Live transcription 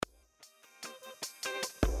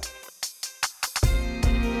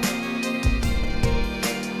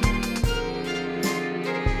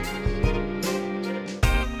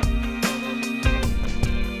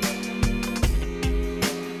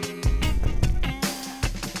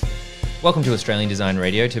Welcome to Australian Design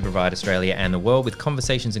Radio, to provide Australia and the world with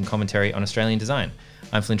conversations and commentary on Australian design.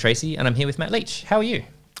 I'm Flynn Tracy and I'm here with Matt Leach. How are you?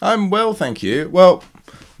 I'm well, thank you. Well,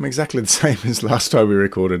 I'm exactly the same as last time we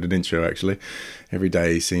recorded an intro, actually. Every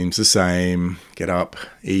day seems the same. Get up,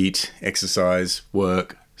 eat, exercise,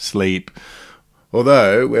 work, sleep.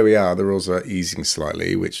 Although, where we are, the rules are easing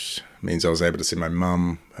slightly, which means I was able to see my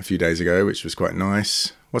mum a few days ago, which was quite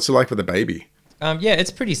nice. What's it like with a baby? Yeah, it's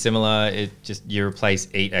pretty similar. You replace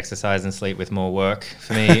eat, exercise, and sleep with more work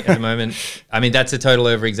for me at the moment. I mean, that's a total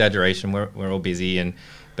over-exaggeration. We're all busy,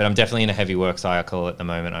 but I'm definitely in a heavy work cycle at the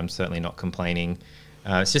moment. I'm certainly not complaining.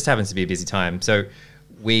 It just happens to be a busy time. So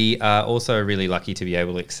we are also really lucky to be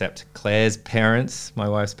able to accept Claire's parents, my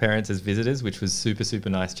wife's parents, as visitors, which was super, super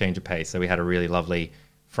nice change of pace. So we had a really lovely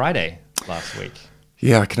Friday last week.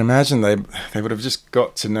 Yeah, I can imagine they would have just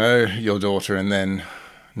got to know your daughter and then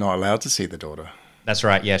not allowed to see the daughter. That's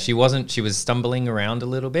right. Yeah, she was stumbling around a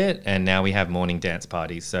little bit, and now we have morning dance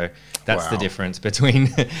parties. So that's the difference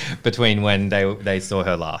between when they saw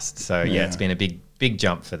her last. So yeah, it's been a big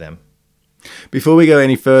jump for them. Before we go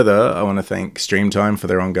any further, I want to thank Streamtime for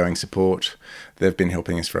their ongoing support. They've been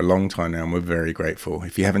helping us for a long time now, and we're very grateful.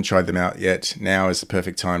 If you haven't tried them out yet, now is the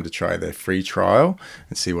perfect time to try their free trial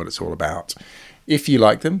and see what it's all about. If you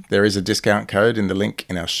like them, there is a discount code in the link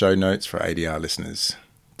in our show notes for ADR listeners.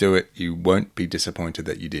 Do it. You won't be disappointed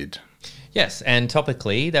that you did. Yes, and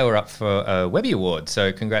topically, they were up for a Webby Award,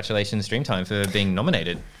 so congratulations, Streamtime, for being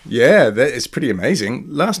nominated. Yeah, that is pretty amazing.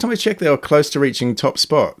 Last time I checked, they were close to reaching top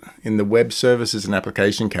spot in the web services and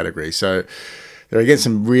application category, so they're against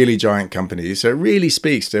some really giant companies, so it really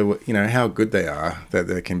speaks to how good they are, that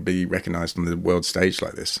they can be recognised on the world stage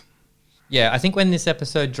like this. Yeah, I think when this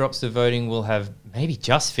episode drops, the voting will have maybe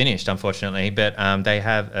just finished, unfortunately, but they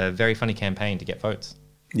have a very funny campaign to get votes.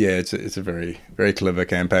 Yeah, it's a very, very clever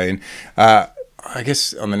campaign. I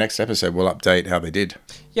guess on the next episode, we'll update how they did.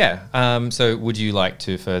 Yeah. So would you like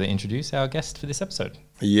to further introduce our guest for this episode?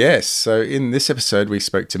 Yes. So in this episode, we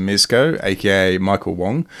spoke to Mizco, aka Michael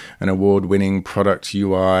Wong, an award-winning product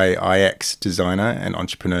UI IX designer and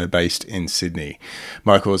entrepreneur based in Sydney.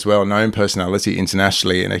 Michael is a well-known personality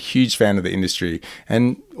internationally and a huge fan of the industry,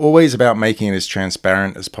 and always about making it as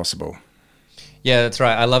transparent as possible. Yeah, that's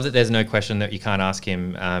right. I love that there's no question that you can't ask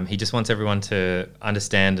him. He just wants everyone to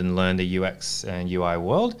understand and learn the UX and UI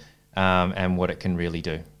world and what it can really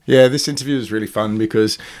do. Yeah, this interview was really fun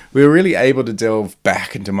because we were really able to delve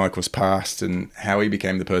back into Michael's past and how he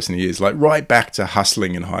became the person he is, like right back to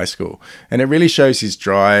hustling in high school. And it really shows his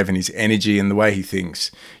drive and his energy and the way he thinks,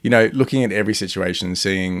 looking at every situation and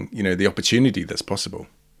seeing, the opportunity that's possible.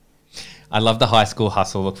 I love the high school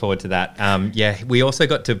hustle. Look forward to that. We also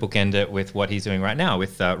got to bookend it with what he's doing right now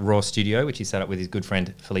with Raw Studio, which he set up with his good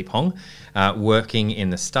friend Philippe Hong, working in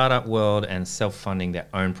the startup world and self-funding their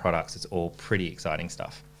own products. It's all pretty exciting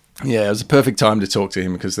stuff. Yeah, it was a perfect time to talk to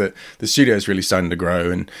him because the studio is really starting to grow.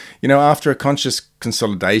 And, after a conscious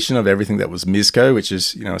consolidation of everything that was Mizco, which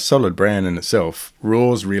is, a solid brand in itself,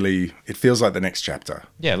 Raw's really, it feels like the next chapter.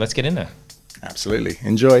 Yeah, let's get in there. Absolutely.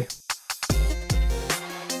 Enjoy.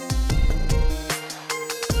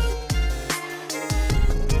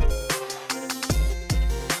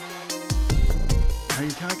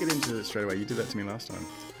 Straight away. You did that to me last time.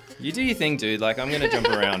 You do your thing, dude. Like, I'm going to jump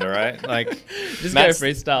around, all right? Like, just go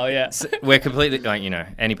freestyle, yeah. We're completely,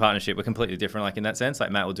 any partnership, we're completely different, like, in that sense.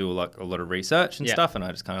 Like, Matt will do, a lot of research and stuff, and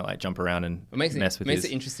I just kind of, jump around and mess with his. It makes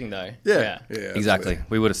it interesting, though. Yeah, exactly.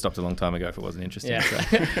 We would have stopped a long time ago if it wasn't interesting. Yeah.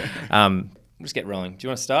 So. We'll just get rolling. Do you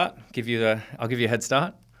want to start? I'll give you a head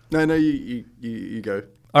start. No, you go.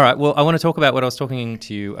 All right. Well, I want to talk about what I was talking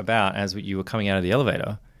to you about as you were coming out of the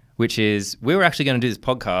elevator, which is we were actually going to do this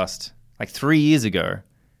podcast like 3 years ago.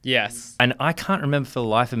 Yes. And I can't remember for the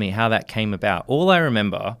life of me how that came about. All I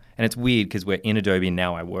remember, and it's weird because we're in Adobe and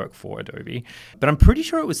now I work for Adobe, but I'm pretty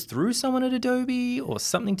sure it was through someone at Adobe or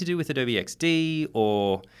something to do with Adobe XD,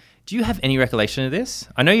 or do you have any recollection of this?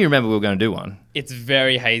 I know you remember we were going to do one. It's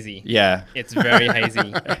very hazy. Yeah. It's very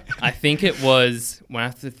hazy. I think it was, when I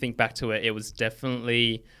have to think back to it, it was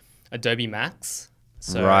definitely Adobe Max.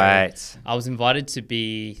 So right. I was invited to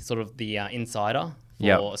be sort of the insider for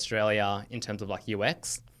Australia in terms of like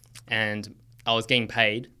UX, and I was getting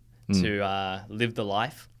paid to live the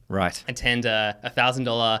life. Right. Attend a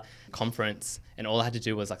 $1,000 conference, and all I had to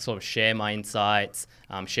do was like sort of share my insights,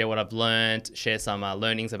 share what I've learned, share some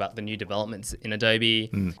learnings about the new developments in Adobe.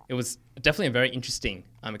 It was definitely a very interesting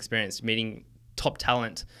experience, meeting top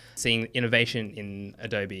talent, seeing innovation in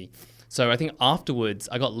Adobe. So I think afterwards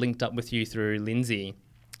I got linked up with you through Lindsay,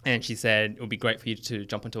 and she said it would be great for you to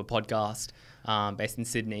jump onto a podcast based in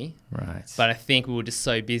Sydney. Right. But I think we were just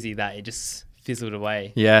so busy that it just fizzled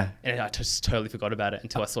away. Yeah. And I just totally forgot about it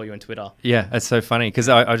until I saw you on Twitter. Yeah, that's so funny because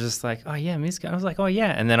I was just like, oh yeah, Miska. I was like, oh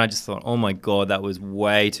yeah, and then I just thought, oh my god, that was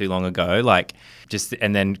way too long ago. Like,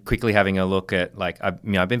 and then quickly having a look at like,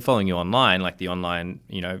 I've been following you online, like the online,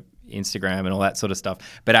 Instagram and all that sort of stuff.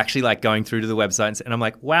 But actually, like going through to the website, and I'm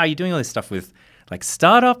like, wow, you're doing all this stuff with like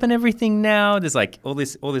startup and everything now. There's like all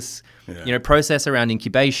this, process around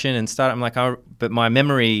incubation and startup. I'm like, but my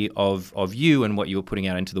memory of you and what you were putting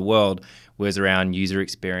out into the world was around user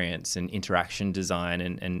experience and interaction design,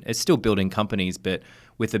 and it's still building companies, but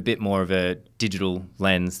with a bit more of a digital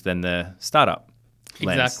lens than the startup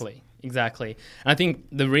lens. Exactly. And I think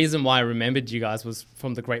the reason why I remembered you guys was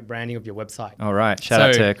from the great branding of your website. All right. Shout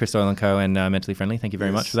out to Chris Doyle & Co. and Mentally Friendly. Thank you very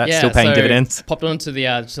much for that. Still paying dividends. Popped onto the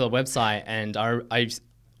website, and it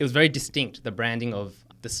was very distinct, the branding of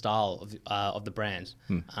the style of the brand.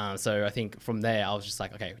 So I think from there, I was just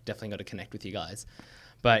like, okay, definitely got to connect with you guys.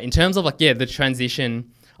 But in terms of the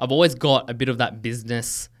transition, I've always got a bit of that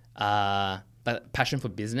business, that passion for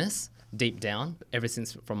business deep down. Ever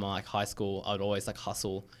since from high school, I would always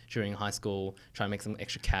hustle during high school, try and make some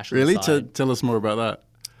extra cash. Really? Tell us more about that.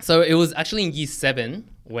 So it was actually in year 7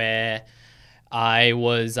 where I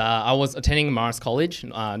was attending Morris College,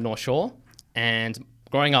 North Shore, and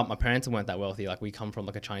growing up, my parents weren't that wealthy. Like we come from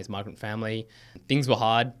a Chinese migrant family. Things were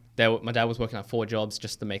hard. My dad was working 4 jobs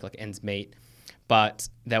just to make ends meet. But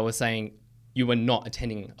they were saying, you were not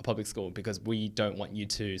attending a public school because we don't want you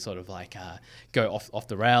to sort of go off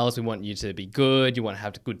the rails. We want you to be good. You want to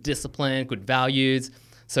have good discipline, good values.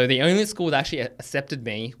 So the only school that actually accepted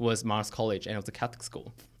me was Morris College, and it was a Catholic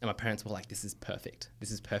school. And my parents were like, this is perfect.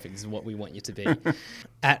 This is what we want you to be.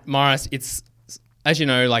 At Morris, it's, as you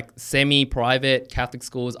know, semi-private Catholic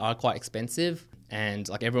schools are quite expensive. And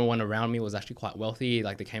everyone around me was actually quite wealthy.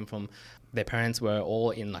 They came from, their parents were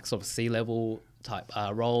all in sort of C-level type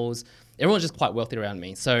roles. Everyone's just quite wealthy around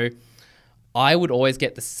me. So I would always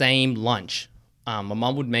get the same lunch. My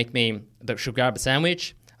mum would make me, she'll grab a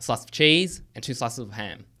sandwich, a slice of cheese, and 2 slices of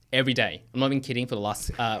ham every day. I'm not even kidding, for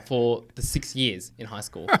the 6 years in high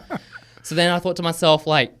school. So then I thought to myself,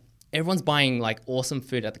 everyone's buying awesome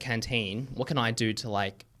food at the canteen. What can I do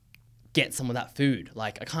to get some of that food?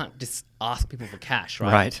 I can't just ask people for cash,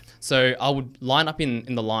 right? Right. So I would line up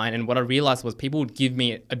in the line, and what I realized was people would give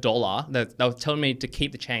me $1. They were telling me to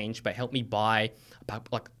keep the change, but help me buy,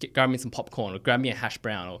 grab me some popcorn or grab me a hash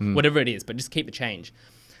brown or whatever it is, but just keep the change.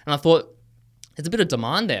 And I thought, there's a bit of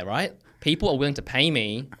demand there, right? People are willing to pay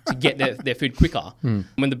me to get their food quicker.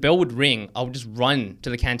 When the bell would ring, I would just run to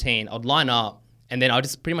the canteen. I would line up, and then I would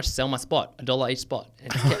just pretty much sell my spot, $1 each spot.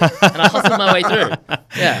 And I hustled my way through.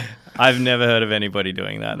 Yeah. I've never heard of anybody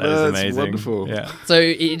doing that. That is amazing. That's wonderful. Yeah. So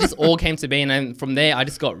it just all came to be. And then from there, I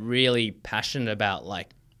just got really passionate about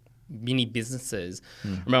mini businesses.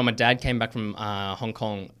 Remember, my dad came back from Hong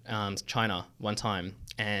Kong, China one time.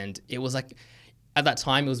 And it was at that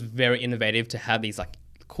time, it was very innovative to have these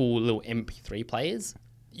cool little MP3 players.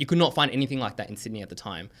 You could not find anything like that in Sydney at the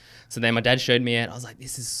time. So then my dad showed me it. I was like,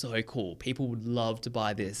 this is so cool. People would love to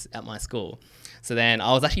buy this at my school. So then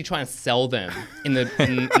I was actually trying to sell them in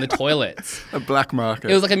the toilets. A black market.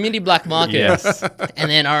 It was a mini black market. Yes. And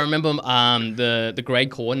then I remember the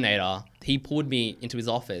grade coordinator, he pulled me into his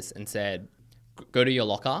office and said, go to your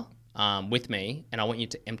locker with me, and I want you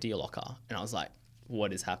to empty your locker. And I was like,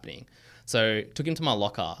 what is happening? So took him to my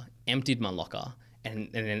locker, emptied my locker, and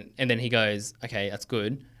then he goes, okay, that's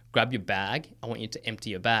good. Grab your bag. I want you to empty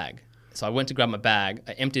your bag. So I went to grab my bag.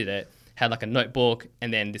 I emptied it, had a notebook,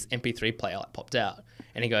 and then this MP3 player popped out.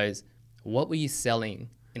 And he goes, what were you selling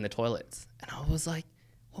in the toilets? And I was like,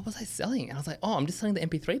 what was I selling? And I was like, oh, I'm just selling the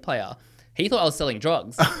MP3 player. He thought I was selling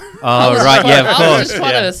drugs. Oh, right. Yeah, of course. I was just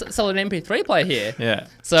trying to sell an MP3 player here. Yeah.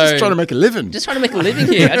 So just trying to make a living. Just trying to make a living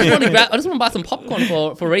here. I just want to buy some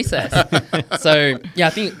popcorn for recess. So yeah,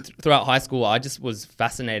 I think throughout high school, I just was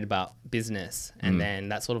fascinated about business, and then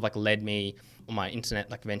that sort of led me on my internet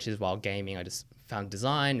ventures while gaming. I just found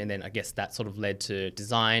design, and then I guess that sort of led to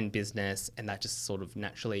design, business, and that just sort of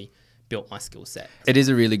naturally built my skill set. It is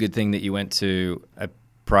a really good thing that you went to a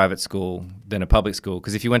private school than a public school,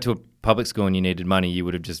 because if you went to a public school and you needed money, you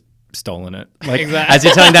would have just stolen it. Exactly. As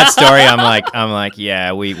you're telling that story, I'm like,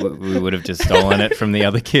 yeah, we would have just stolen it from the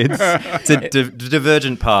other kids. It's a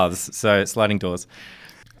divergent paths, so sliding doors.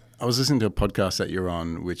 I was listening to a podcast that you're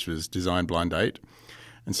on, which was Design Blind Date,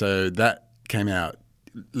 and so that came out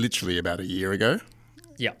literally about a year ago.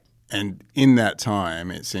 Yeah. And in that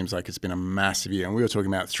time, it seems like it's been a massive year. And we were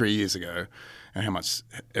talking about 3 years ago and how much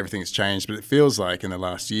everything has changed. But it feels like in the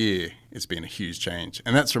last year, it's been a huge change.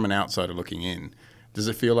 And that's from an outsider looking in. Does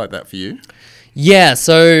it feel like that for you? Yeah.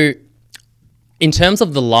 So In terms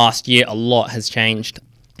of the last year, a lot has changed.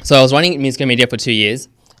 So I was running Mizgo Media for 2 years,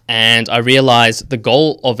 and I realized the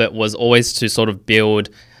goal of it was always to sort of build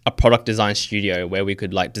a product design studio where we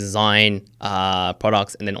could like design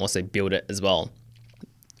products and then also build it as well.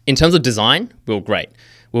 In terms of design, we were great.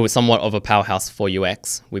 We were somewhat of a powerhouse for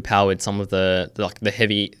UX. We powered some of the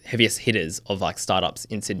heaviest hitters of like startups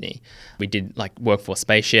in Sydney. We did like work for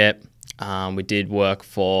Spaceship. We did work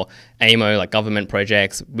for AMO, like government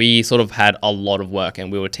projects. We sort of had a lot of work,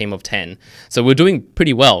 and we were a team of 10. So we were doing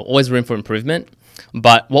pretty well, always room for improvement.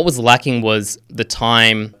 But what was lacking was the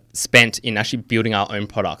time spent in actually building our own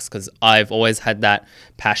products, because I've always had that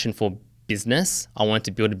passion for business. I wanted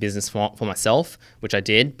to build a business for myself, which I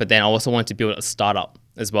did, but then I also wanted to build a startup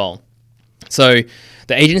as well. So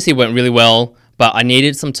the agency went really well, but I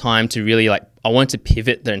needed some time to really I wanted to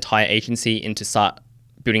pivot the entire agency into start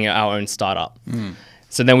building our own startup.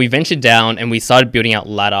 So then we ventured down and we started building out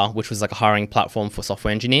Ladder, which was like a hiring platform for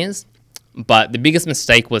software engineers. But the biggest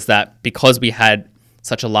mistake was that because we had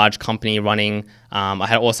such a large company running, I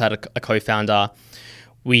had also had a co-founder,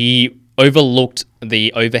 we overlooked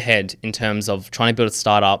the overhead in terms of trying to build a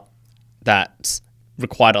startup that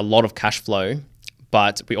required a lot of cash flow,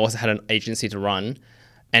 but we also had an agency to run.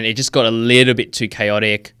 And it just got a little bit too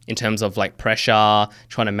chaotic in terms of like pressure,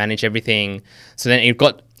 trying to manage everything. So then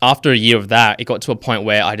after a year of that, it got to a point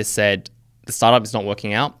where I just said, the startup is not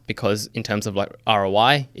working out, because in terms of like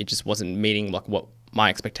ROI, it just wasn't meeting like what my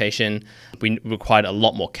expectation. We required a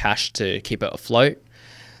lot more cash to keep it afloat.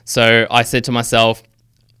 So I said to myself,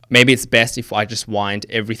 maybe it's best if I just wind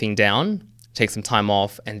everything down, take some time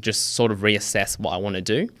off, and just sort of reassess what I want to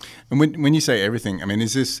do. And when you say everything, I mean,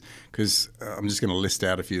 is this, because I'm just going to list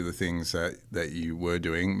out a few of the things that you were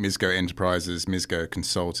doing: Mizgo Enterprises, Mizgo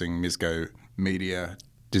Consulting, Mizgo Media,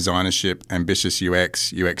 Designership, Ambitious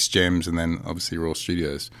UX, UX Gems, and then obviously Raw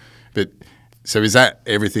Studios. But so is that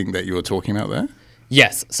everything that you were talking about there?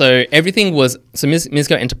 Yes. So everything was,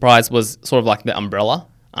 Mizgo Enterprise was sort of like the umbrella.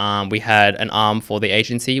 We had an arm for the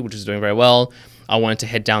agency, which was doing very well. I wanted to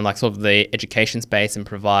head down like sort of the education space and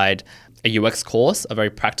provide a UX course, a very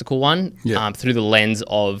practical one, through the lens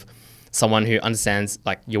of someone who understands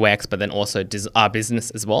like UX, but then also our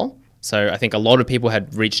business as well. So I think a lot of people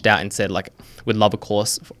had reached out and said like, we'd love a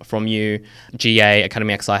course from you. GA,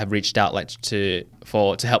 Academy XI have reached out like to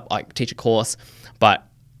help like teach a course. But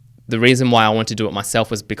the reason why I wanted to do it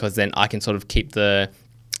myself was because then I can sort of keep the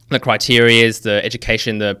criterias, the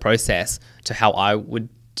education, the process to how I would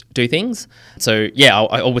do things. So yeah,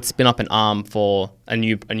 I would spin up an arm for a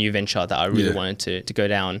new venture that I really wanted to go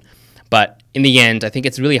down. But in the end, I think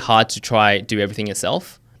it's really hard to try do everything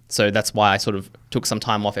yourself. So that's why I sort of took some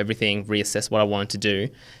time off everything, reassessed what I wanted to do,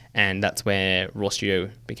 and that's where Raw Studio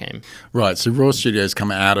became. Right. So Raw Studio's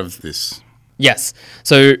come out of this. Yes.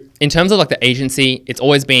 So in terms of like the agency, it's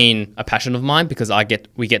always been a passion of mine, because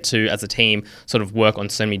we get to, as a team, sort of work on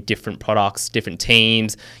so many different products, different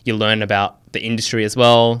teams. You learn about the industry as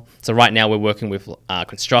well. So right now we're working with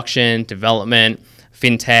construction, development,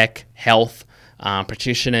 fintech, health,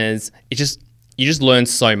 practitioners. You just learn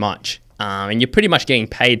so much, and you're pretty much getting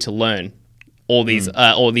paid to learn all these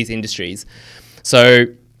industries. So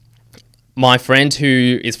my friend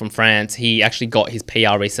who is from France, he actually got his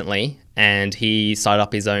PR recently, and he started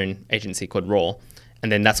up his own agency called Raw.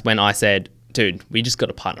 And then that's when I said, dude, we just got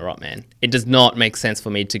to partner up, man. It does not make sense for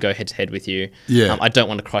me to go head to head with you. Yeah. I don't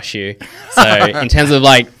want to crush you. So in terms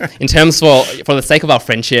for the sake of our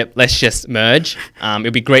friendship, let's just merge.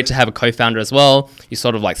 It'd be great to have a co-founder as well. You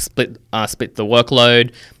sort of like split the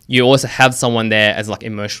workload. You also have someone there as like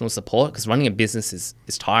emotional support, because running a business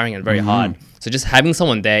is tiring and very hard. So just having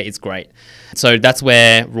someone there is great. So that's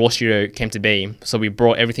where Raw Studio came to be. So we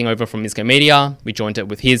brought everything over from Mizgo Media. We joined it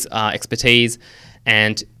with his expertise.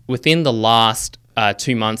 And within the last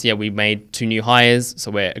 2 months, we made 2 new hires.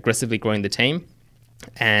 So we're aggressively growing the team.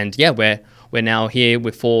 And we're now here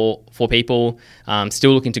with four people,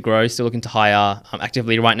 still looking to grow, still looking to hire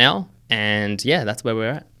actively right now. And that's where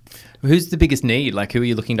we're at. Who's the biggest need? Like, who are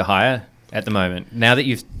you looking to hire at the moment? Now that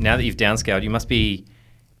you've downscaled, you must be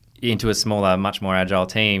into a smaller, much more agile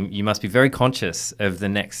team. You must be very conscious of the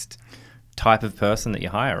next type of person that you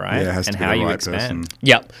hire, right? Yeah, it has to be the right person.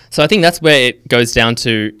 Yep. So I think that's where it goes down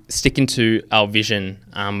to sticking to our vision.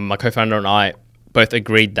 My co-founder and I both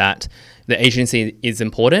agreed that the agency is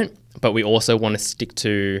important, but we also want to stick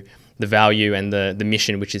to the value and the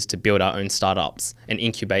mission, which is to build our own startups and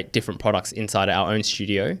incubate different products inside our own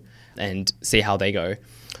studio and see how they go.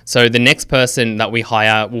 So the next person that we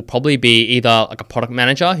hire will probably be either like a product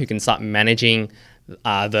manager who can start managing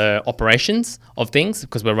the operations of things,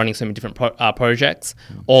 because we're running so many different projects,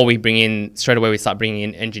 or we start bringing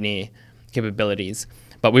in engineer. capabilities.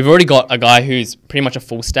 But we've already got a guy who's pretty much a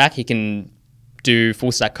full stack. He can do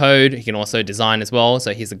full stack code. He can also design as well.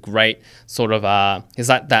 So he's a great sort of he's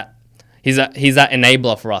that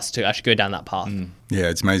enabler for us to actually go down that path. Yeah,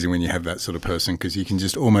 it's amazing when you have that sort of person because you can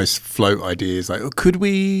just almost float ideas like, oh,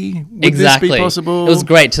 would exactly. this be possible? It was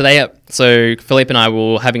great today. So Philippe and I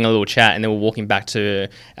were having a little chat, and then we're walking back to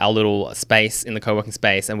our little space in the co-working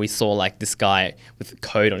space, and we saw like this guy with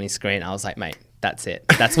code on his screen. I was like, mate, that's it.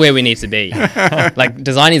 That's where we need to be. Like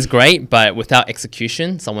design is great, but without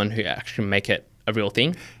execution, someone who actually make it a real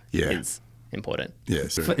thing is important. Yeah.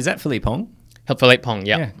 Is that Philippe Hong? Philippe Hong,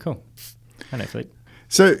 yeah. Yeah, cool. I know Philippe.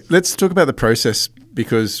 So let's talk about the process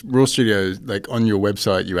because Raw Studio, like on your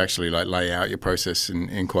website, you actually like lay out your process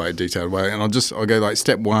in quite a detailed way. And I'll go like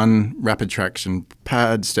step 1, rapid traction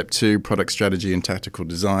pad. Step 2, product strategy and tactical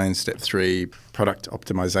design. Step 3, product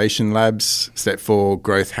optimization labs. Step 4,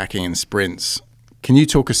 growth hacking and sprints. Can you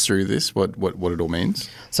talk us through this, what it all means?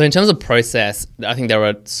 So in terms of process, I think there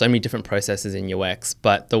are so many different processes in UX,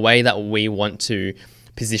 but the way that we want to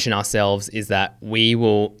position ourselves is that we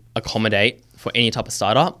will accommodate for any type of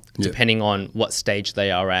startup, depending on what stage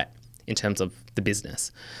they are at in terms of the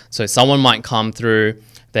business. So someone might come through,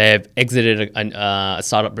 they've exited a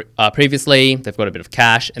startup previously, they've got a bit of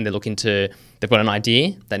cash, and they've got an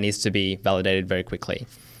idea that needs to be validated very quickly.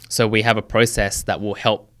 So we have a process that will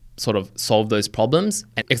help sort of solve those problems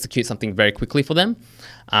and execute something very quickly for them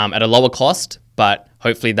at a lower cost, but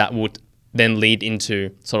hopefully that would then lead into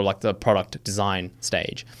sort of like the product design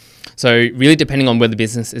stage. So really depending on where the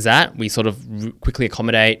business is at, we sort of quickly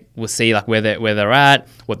accommodate. We'll see like where they're at,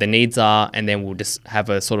 what their needs are, and then we'll just have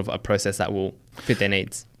a sort of a process that will fit their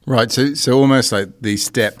needs. Right. So almost like these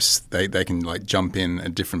steps, they can like jump in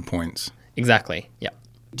at different points. Exactly. Yeah.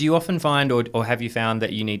 Do you often find or have you found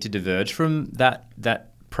that you need to diverge from that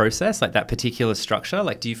process, like that particular structure?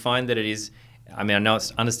 Like do you find that it is, I mean,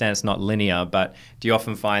 understand it's not linear, but do you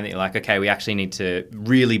often find that you're like, okay, we actually need to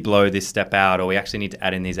really blow this step out, or we actually need to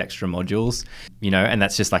add in these extra modules, and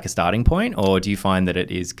that's just like a starting point? Or do you find that it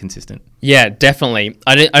is consistent? Yeah, definitely.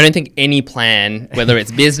 I don't think any plan, whether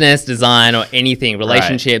it's business, design, or anything,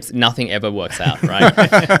 relationships, nothing ever works out, right?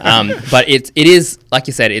 But it is, like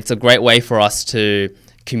you said, it's a great way for us to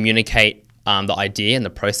communicate the idea and the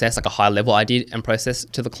process, like a high level idea and process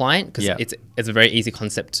to the client, because it's a very easy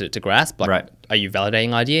concept to grasp. Like, are you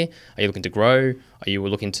validating idea? Are you looking to grow? Are you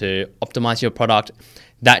looking to optimize your product?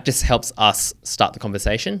 That just helps us start the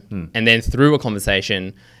conversation. And then through a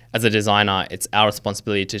conversation, as a designer, it's our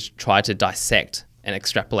responsibility to try to dissect and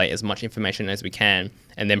extrapolate as much information as we can,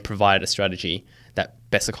 and then provide a strategy that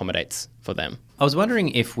best accommodates for them. I was wondering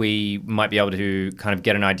if we might be able to kind of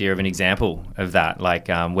get an idea of an example of that, like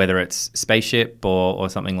whether it's spaceship or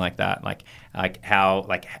something like that. Like how,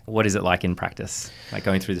 like what is it like in practice? Like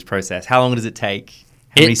going through this process, how long does it take?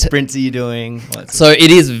 How many sprints are you doing? So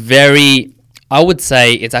it is very, I would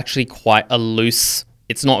say it's actually quite a loose.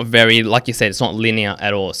 It's not very, like you said, it's not linear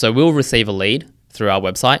at all. So we'll receive a lead through our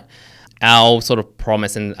website. Our sort of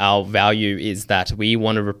promise and our value is that we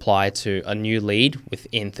want to reply to a new lead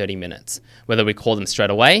within 30 minutes, whether we call them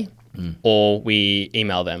straight away or we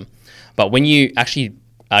email them. But when you actually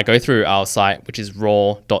go through our site, which is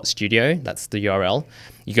raw.studio, that's the URL,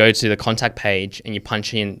 you go to the contact page and you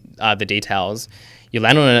punch in the details. You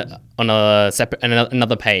land on a separate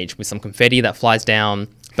another page with some confetti that flies down.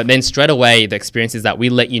 But then straight away, the experience is that we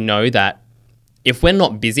let you know that if we're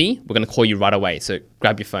not busy, we're going to call you right away. So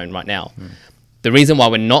grab your phone right now. The reason why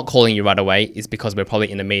we're not calling you right away is because we're probably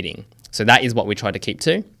in a meeting. So that is what we try to keep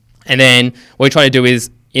to. And then what we try to do is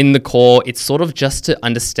in the core, it's sort of just to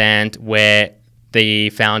understand where the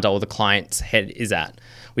founder or the client's head is at.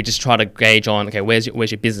 We just try to gauge on, okay, where's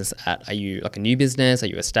your business at? Are you like a new business? Are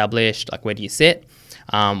you established? Like where do you sit?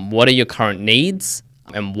 What are your current needs?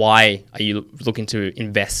 And why are you looking to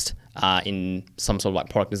invest in some sort of like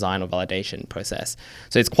product design or validation process?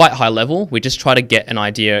 So it's quite high level. We just try to get an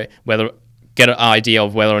idea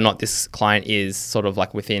of whether or not this client is sort of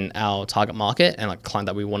like within our target market and like client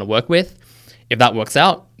that we want to work with. If that works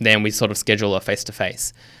out, then we sort of schedule a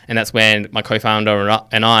face-to-face. And that's when my co-founder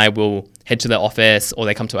and I will head to their office, or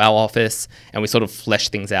they come to our office, and we sort of flesh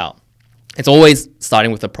things out. It's always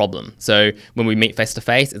starting with a problem. So when we meet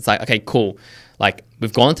face-to-face, it's like, okay, cool. Like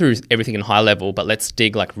we've gone through everything in high level, but let's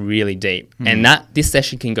dig like really deep. And this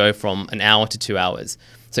session can go from an hour to 2 hours.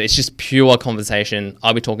 So it's just pure conversation.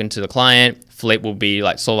 I'll be talking to the client. Philippe will be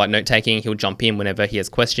like sort of like note taking. He'll jump in whenever he has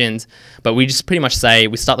questions. But we just pretty much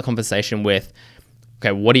we start the conversation with,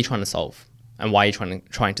 okay, what are you trying to solve? And why are you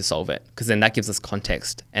trying to solve it? Because then that gives us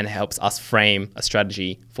context and helps us frame a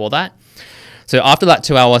strategy for that. So after that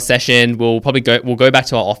 2 hour session, we'll go back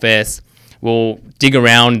to our office. we'll dig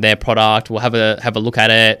around their product, we'll have a look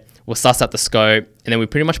at it, we'll suss out the scope, and then we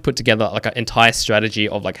pretty much put together like an entire strategy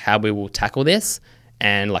of like how we will tackle this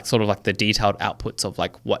and like sort of like the detailed outputs of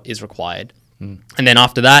like what is required. And then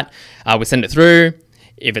after that, we send it through.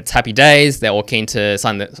 If it's happy days, they're all keen to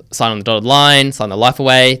sign on the dotted line, sign their life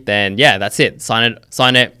away, then yeah, that's it. Sign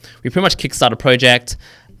it. We pretty much kickstart a project,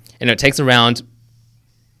 and it takes around,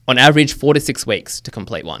 on average, 4 to 6 weeks to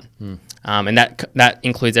complete one. And that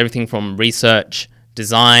includes everything from research,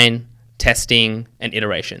 design, testing, and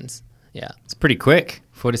iterations. Yeah. It's pretty quick.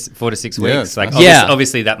 4 to 6 weeks. Like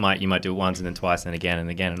obviously you might do it once and then twice and again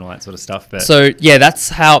and all that sort of stuff. But so yeah, that's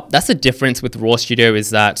the difference with Raw Studio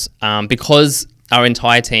is that because our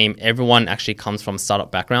entire team, everyone actually comes from a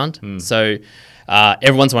startup background. So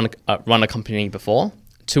everyone's run a company before,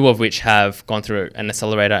 2 of which have gone through an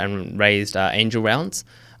accelerator and raised angel rounds.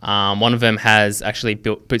 One of them has actually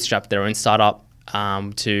bootstrapped their own startup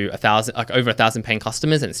to over 1,000 paying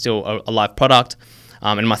customers, and it's still a live product.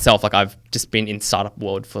 And myself, like I've just been in startup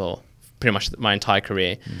world for pretty much my entire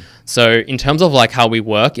career. So in terms of like how we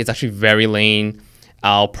work, it's actually very lean.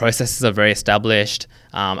 Our processes are very established.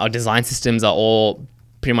 Our design systems are all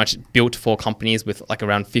pretty much built for companies with like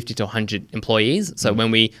around 50 to 100 employees. So when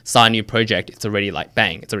we start a new project, it's already like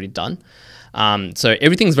bang, it's already done. So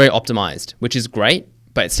everything's very optimized, which is great,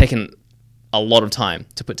 but it's taken a lot of time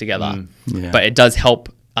to put together. But it does help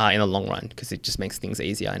in the long run because it just makes things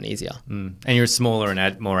easier and easier. And you're a smaller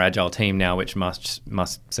and more agile team now, which must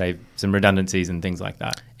save some redundancies and things like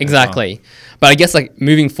that. Exactly. But I guess like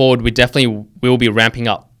moving forward, we definitely will be ramping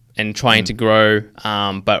up and trying to grow.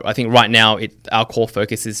 But I think right now our core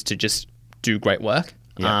focus is to just do great work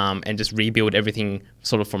and just rebuild everything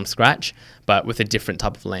sort of from scratch, but with a different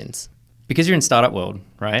type of lens. Because you're in startup world,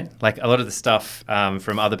 right? Like a lot of the stuff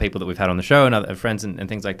from other people that we've had on the show and other friends and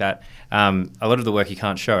things like that, a lot of the work you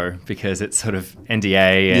can't show because it's sort of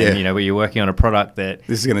NDA and, where you're working on a product that...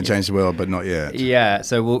 This is going to change the world, but not yet. Yeah.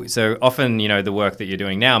 So often, the work that you're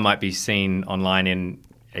doing now might be seen online in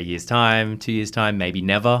a year's time, 2 years' time, maybe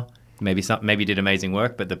never. Maybe did amazing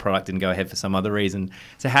work, but the product didn't go ahead for some other reason.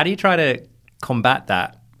 So how do you try to combat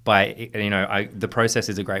that by, the process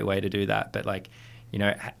is a great way to do that, but like...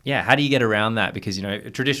 how do you get around that? Because, a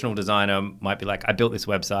traditional designer might be like, I built this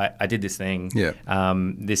website, I did this thing.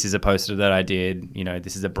 This is a poster that I did,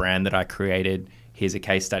 this is a brand that I created. Here's a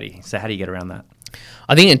case study. So how do you get around that?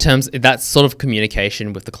 I think that's sort of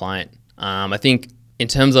communication with the client. I think in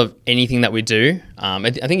terms of anything that we do, I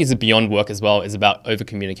think it's beyond work as well. It's about over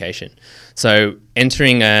communication. So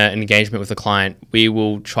entering an engagement with the client, we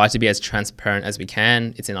will try to be as transparent as we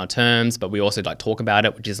can. It's in our terms, but we also like talk about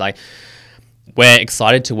it, which is like, we're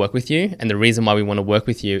excited to work with you, and the reason why we want to work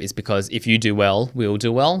with you is because if you do well, we'll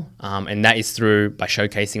do well, and that is by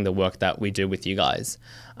showcasing the work that we do with you guys,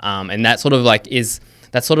 and that sort of like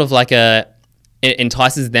it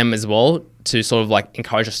entices them as well to sort of like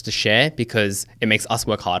encourage us to share because it makes us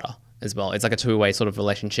work harder as well. It's like a two-way sort of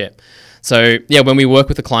relationship. So yeah, when we work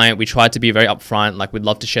with a client, we try to be very upfront. Like we'd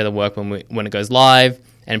love to share the work when it goes live.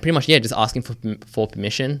 And pretty much, just asking for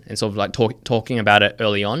permission and sort of like talking about it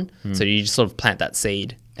early on. So you just sort of plant that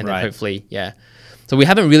seed and then hopefully, So we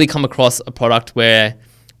haven't really come across a product where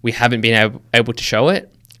we haven't been able to show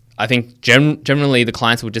it. I think generally the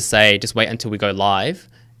clients will just say, just wait until we go live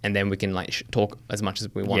and then we can like talk as much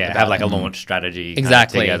as we want. Yeah, have like a launch strategy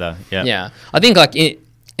exactly together. Yeah. I think like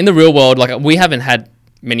in the real world, like we haven't had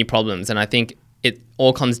many problems, and I think it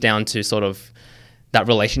all comes down to sort of that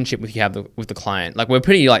relationship you have with the client. Like we're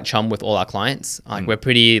pretty like chum with all our clients. Like we're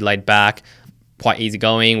pretty laid back, quite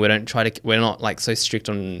easygoing. We're not like so strict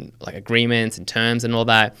on like agreements and terms and all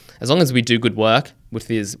that. As long as we do good work which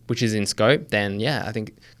is in scope, then I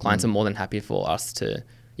think clients are more than happy for us to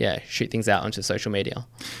shoot things out onto social media.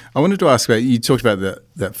 I wanted to ask about, you talked about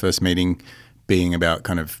that first meeting being about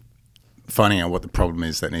kind of finding out what the problem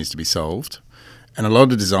is that needs to be solved. And a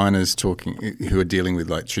lot of designers who are dealing with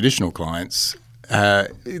like traditional clients,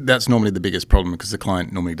 that's normally the biggest problem because the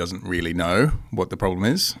client normally doesn't really know what the problem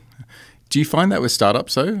is. Do you find that with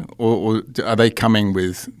startups though? Or are they coming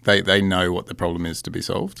with, they know what the problem is to be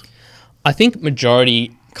solved? I think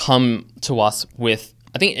majority come to us with,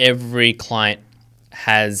 I think every client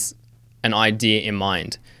has an idea in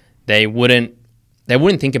mind. They wouldn't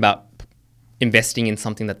think about investing in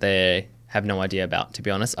something that they have no idea about, to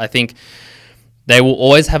be honest. I think they will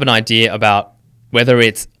always have an idea about whether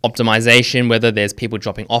it's optimization, whether there's people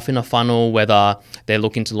dropping off in a funnel, whether they're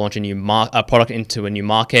looking to launch a product into a new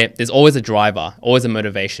market. There's always a driver, always a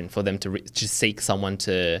motivation for them to seek someone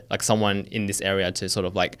in this area to sort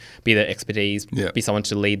of like be their expertise, be someone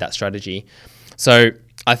to lead that strategy. So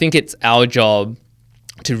I think it's our job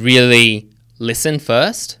to really listen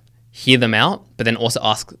first, hear them out, but then also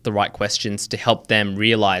ask the right questions to help them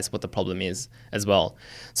realize what the problem is as well.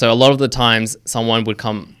 So a lot of the times someone would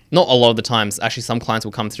come, not a lot of the times, actually some clients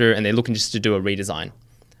will come through and they're looking just to do a redesign.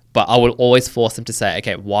 But I would always force them to say,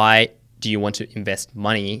 okay, why do you want to invest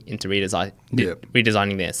money into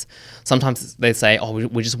redesigning this? Sometimes they say, oh,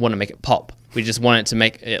 we just want to make it pop. We just want it to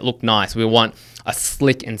make it look nice. We want a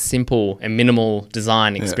slick and simple and minimal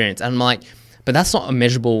design experience. And I'm like, but that's not a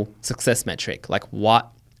measurable success metric. Like,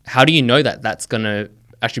 what? How do you know that that's going to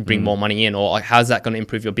actually bring more money in, or like, how's that going to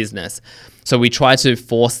improve your business? So we try to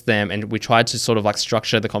force them, and we try to sort of like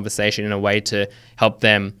structure the conversation in a way to help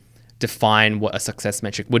them define what a success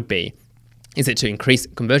metric would be. Is it to increase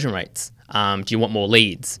conversion rates? Do you want more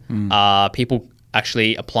leads? Are people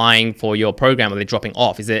actually applying for your program? Are they dropping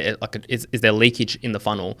off? Is there is there leakage in the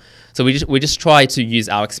funnel? So we just try to use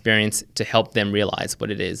our experience to help them realize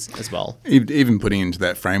what it is as well. Even putting into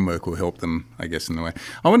that framework will help them, I guess, in the way.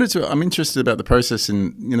 I'm interested about the process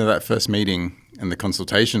in that first meeting and the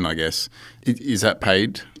consultation, I guess. Is that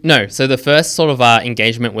paid? No. So the first sort of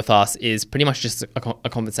engagement with us is pretty much just a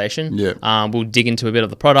conversation. Yeah. We'll dig into a bit of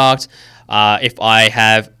the product. If I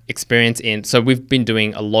have experience so we've been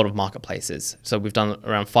doing a lot of marketplaces. So we've done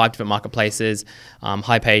around 5 different marketplaces,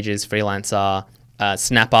 HighPages, Freelancer,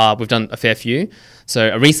 Snapper. We've done a fair few.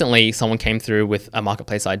 So recently someone came through with a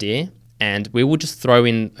marketplace idea, and we will just throw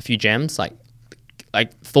in a few gems, like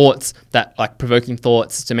thoughts provoking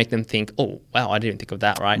thoughts to make them think, oh, wow, I didn't think of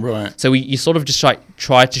that, right? Right. So you sort of just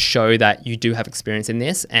try to show that you do have experience in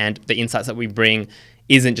this, and the insights that we bring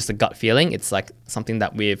isn't just a gut feeling. It's like something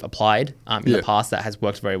that we've applied in the past that has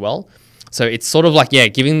worked very well. So it's sort of like,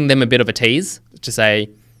 giving them a bit of a tease to say,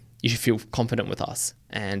 you should feel confident with us.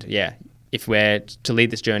 And if we're to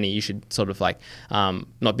lead this journey, you should sort of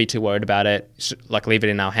not be too worried about it, leave it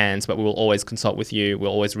in our hands, but we will always consult with you.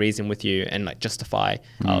 We'll always reason with you and justify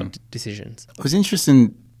our decisions. I was interested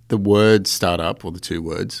in the word startup, or the two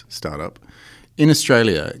words startup. In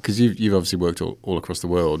Australia, because you've obviously worked all across the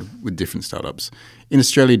world with different startups. In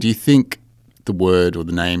Australia, do you think the word or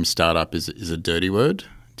the name startup is a dirty word?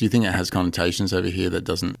 Do you think it has connotations over here that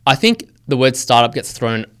doesn't? I think the word startup gets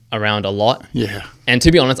thrown around a lot. Yeah. And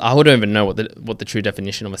to be honest, I wouldn't even know what the true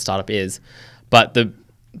definition of a startup is. But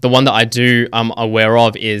the one that I'm aware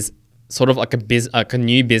of is sort of like a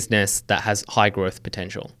new business that has high growth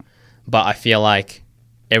potential. But I feel like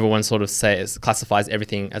everyone sort of classifies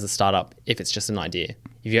everything as a startup if it's just an idea.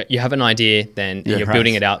 If you have an idea, then you're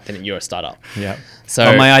building it out, then you're a startup. Yeah.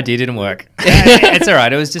 So my idea didn't work. It's all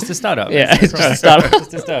right. It was just a startup. Yeah, it's just a startup.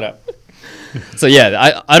 Just a startup. So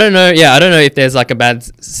I don't know. Yeah, I don't know if there's like a bad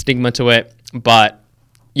stigma to it, but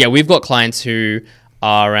we've got clients who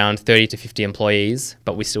are around 30 to 50 employees,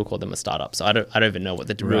 but we still call them a startup. So I don't even know what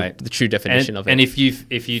the true definition of it. And if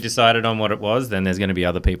you decided on what it was, then there's going to be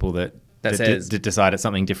other people that decide it's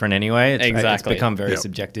something different anyway. It's become very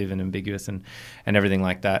subjective and ambiguous and everything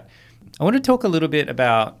like that. I want to talk a little bit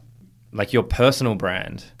about like your personal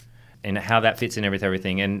brand and how that fits in with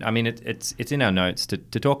everything. And I mean, it's in our notes to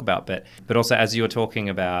talk about, but also as you're talking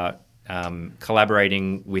about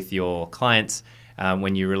collaborating with your clients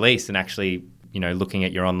when you release and actually, looking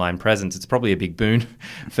at your online presence, it's probably a big boon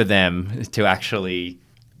for them to actually,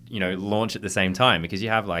 launch at the same time, because you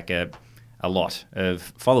have like a lot of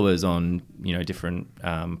followers on, different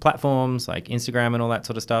platforms like Instagram and all that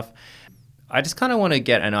sort of stuff. I just kind of want to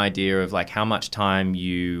get an idea of like how much time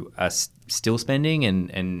you are still spending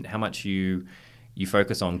and how much you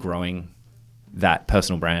focus on growing that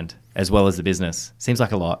personal brand as well as the business. Seems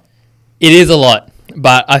like a lot. It is a lot,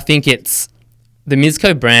 but I think the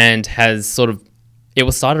Mizco brand it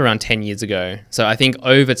was started around 10 years ago. So I think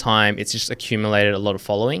over time, it's just accumulated a lot of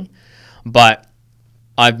following. But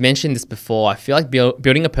I've mentioned this before. I feel like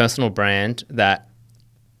building a personal brand that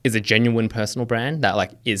is a genuine personal brand that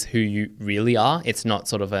like is who you really are. It's not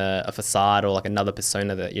sort of a facade or like another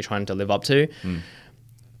persona that you're trying to live up to.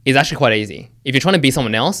 Is actually quite easy. If you're trying to be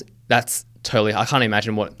someone else, that's totally, I can't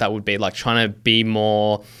imagine what that would be like, trying to be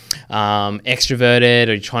more extroverted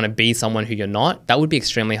or trying to be someone who you're not. That would be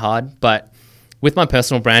extremely hard. But with my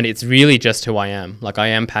personal brand, it's really just who I am. Like I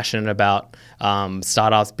am passionate about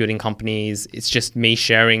startups, building companies. It's just me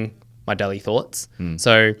sharing my daily thoughts.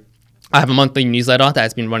 So I have a monthly newsletter that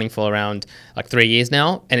has been running for around like 3 years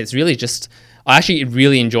now. And it's really just, I actually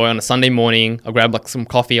really enjoy on a Sunday morning, I'll grab like some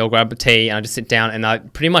coffee or grab a tea and I just sit down and I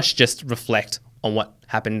pretty much just reflect on what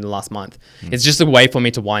happened in the last month. It's just a way for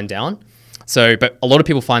me to wind down. So, but a lot of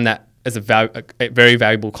people find that a very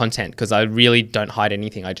valuable content because I really don't hide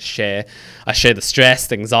anything. I share the stress,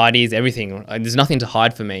 the anxieties, everything. There's nothing to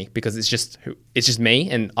hide for me because it's just me,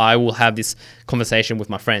 and I will have this conversation with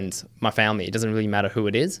my friends, my family. It doesn't really matter who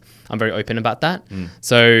it is. I'm very open about that.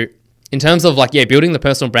 So in terms of building the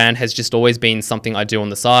personal brand has just always been something I do on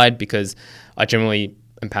the side because I generally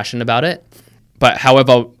am passionate about it. But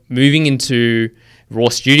however, moving into Raw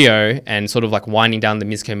Studio and sort of winding down the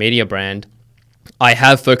Mizco Media brand, I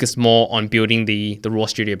have focused more on building the Raw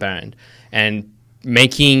Studio brand and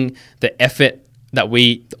making the effort that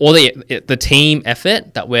the team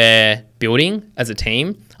effort that we're building as a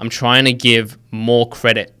team. I'm trying to give more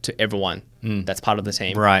credit to everyone that's part of the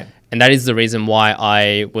team. Right. And that is the reason why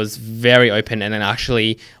I was very open and then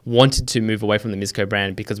actually wanted to move away from the Mizco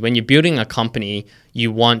brand, because when you're building a company,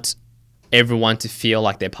 you want everyone to feel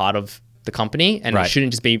like they're part of the company, and it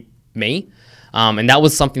shouldn't just be me. And that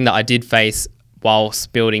was something that I did face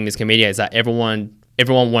whilst building Mizco Media, is that everyone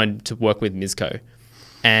wanted to work with Mizco.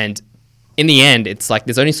 And in the end, it's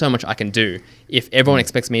there's only so much I can do. If everyone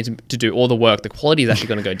expects me to do all the work, the quality is actually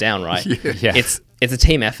going to go down, right? Yeah. It's a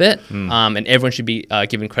team effort, and everyone should be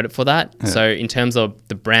given credit for that. Yeah. So in terms of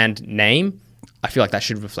the brand name, I feel like that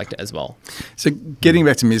should reflect it as well. So getting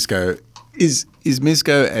back to Mizco, is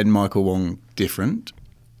Mizco and Michael Wong different?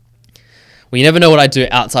 Well, you never know what I do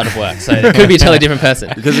outside of work, so it could be a totally different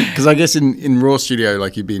person. Because I guess in Raw Studio,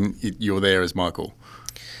 you're there as Michael.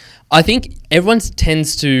 I think everyone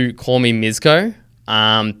tends to call me Mizco,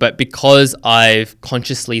 but because I've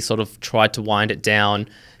consciously sort of tried to wind it down,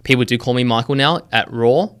 people do call me Michael now at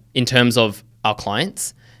Raw in terms of our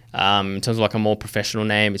clients. In terms of a more professional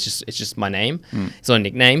name, it's just my name. It's not a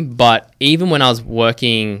nickname. But even when I was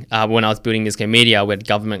working, when I was building Mizco Media, we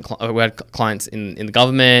had clients in the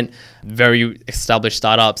government, very established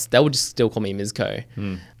startups. They would just still call me Mizco.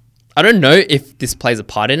 I don't know if this plays a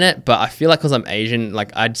part in it, but I feel like because I'm Asian,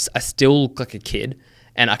 I still look like a kid,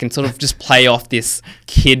 and I can sort of just play off this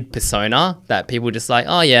kid persona that people just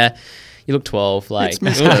oh yeah, you look 12.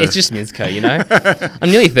 It's just Mizco, you know.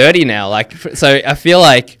 I'm nearly 30 now. So I feel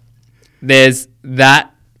like there's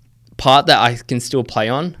that part that I can still play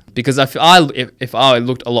on, because if I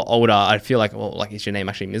looked a lot older, I'd feel is your name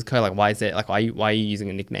actually Mizco? Why is it why are you using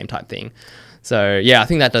a nickname type thing? So yeah, I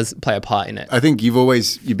think that does play a part in it. I think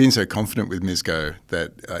you've been so confident with Mizco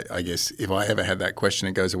that I guess if I ever had that question,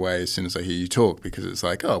 it goes away as soon as I hear you talk, because it's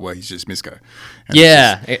oh well, he's just Mizco.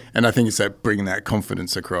 And and I think it's bringing that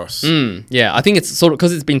confidence across. Yeah, I think it's sort of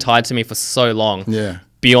because it's been tied to me for so long. Yeah.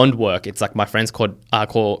 Beyond work, it's my friends call me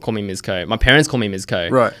Mizco. My parents call me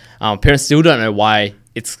Mizco. Right. Parents still don't know why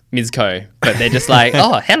it's Mizco, but they're just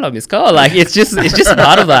oh, hello Mizco. It's just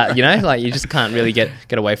part of that, you know. You just can't really get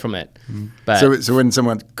away from it. But so when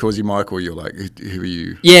someone calls you Michael, you're who are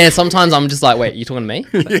you? Yeah, sometimes I'm just wait, you talking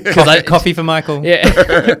to me? Coffee for Michael.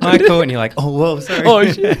 Yeah, Michael, and you're oh whoa, sorry. Oh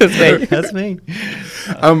shit, that's me.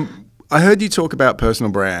 I heard you talk about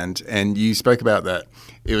personal brand, and you spoke about that.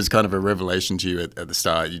 It was kind of a revelation to you at the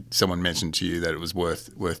start. Someone mentioned to you that it was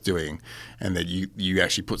worth doing, and that you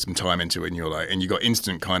actually put some time into it, and you're and you got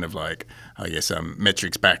instant kind of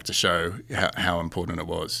metrics back to show how important it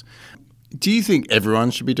was. Do you think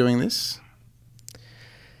everyone should be doing this?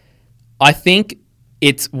 I think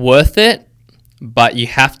it's worth it, but you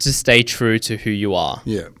have to stay true to who you are.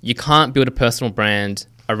 Yeah. You can't build a personal brand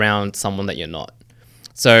around someone that you're not.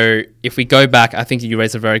 So if we go back, I think you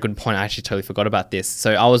raised a very good point. I actually totally forgot about this.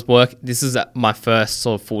 So this is my first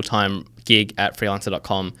sort of full-time gig at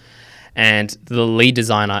freelancer.com. And the lead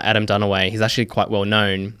designer, Adam Dunaway, he's actually quite well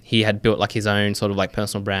known. He had built his own sort of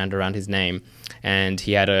personal brand around his name. And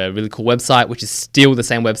he had a really cool website, which is still the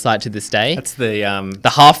same website to this day. That's the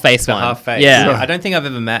half-face one. Half-face. Yeah. I don't think I've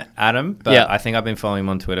ever met Adam, but I think I've been following him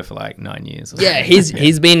on Twitter for 9 years. Yeah,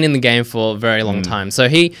 he's been in the game for a very long time. So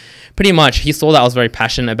he saw that I was very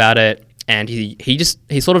passionate about it, and he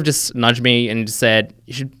sort of just nudged me and just said,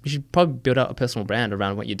 you should probably build out a personal brand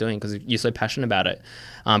around what you're doing because you're so passionate about it.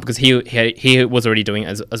 Because he was already doing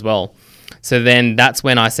it as well. So then that's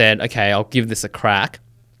when I said, okay, I'll give this a crack.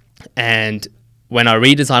 And when I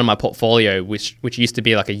redesigned my portfolio, which used to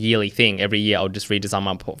be a yearly thing, every year I would just redesign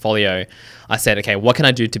my portfolio, I said, okay, what can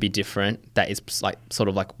I do to be different that is sort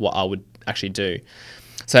of what I would actually do?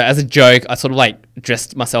 So as a joke, I sort of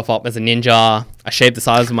dressed myself up as a ninja. I shaved the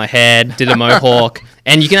sides of my head, did a mohawk,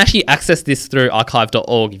 and you can actually access this through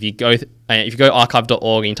archive.org. If you go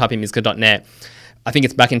archive.org and you type in mizco.net, I think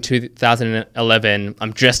it's back in 2011.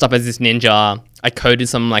 I'm dressed up as this ninja. I coded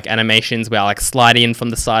some animations where I slide in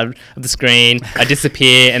from the side of the screen. I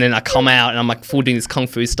disappear and then I come out and I'm full doing this kung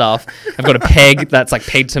fu stuff. I've got a peg that's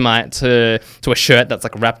pegged to a shirt that's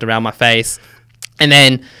wrapped around my face. And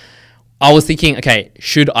then I was thinking, okay,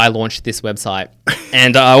 should I launch this website?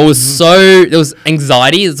 And there was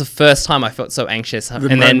anxiety. It was the first time I felt so anxious. The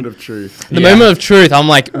moment of truth. The moment of truth, I'm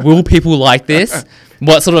like, will people like this?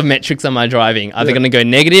 What sort of metrics am I driving? Are they going to go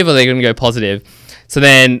negative or are they going to go positive? So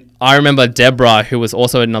then I remember Deborah, who was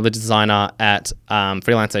also another designer at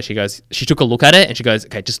Freelancer, she took a look at it and she goes,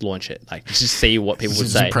 okay, just launch it. Like, just see what people would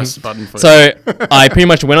say. Press the button for So I pretty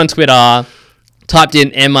much went on Twitter, typed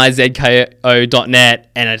in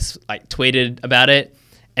mizko.net, and I just like tweeted about it,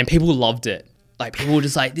 and people loved it. Like, people were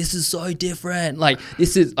just like, this is so different. Like,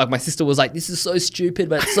 this is like, my sister was like, this is so stupid,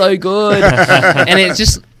 but it's so good. And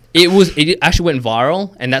it actually went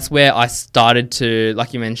viral. And that's where I started to,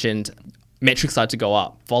 like you mentioned, metrics started to go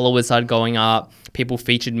up. Followers started going up. People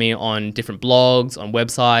featured me on different blogs, on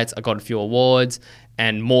websites. I got a few awards.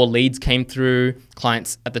 And more leads came through.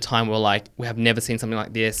 Clients at the time were like, we have never seen something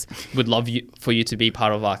like this. Would love for you to be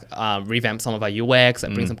part of revamp some of our UX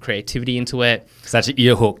and bring some creativity into it. So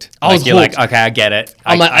you're hooked. I was you're hooked. like, okay, I get it.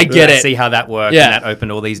 I get it. See how that works. Yeah. And that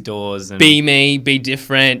opened all these doors. And Be me, be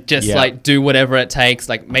different, just like do whatever it takes,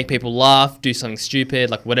 like make people laugh, do something stupid,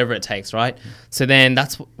 like whatever it takes, right? So then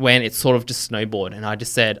that's when it sort of just snowballed. And I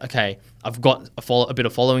just said, okay, I've got a bit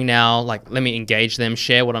of following now. Like, let me engage them,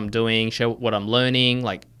 share what I'm doing, share what I'm learning.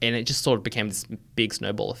 Like, and it just sort of became this big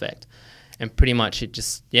snowball effect. And pretty much it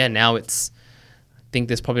just, now I think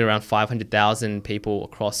there's probably around 500,000 people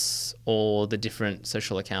across all the different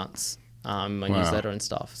social accounts, my newsletter and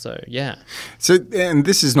stuff. So, yeah. So, and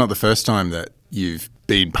this is not the first time that you've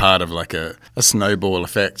been part of like a snowball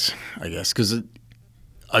effect, I guess, because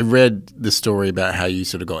I read the story about how you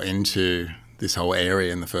sort of got into this whole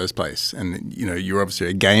area in the first place, and you're obviously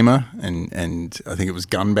a gamer, and I think it was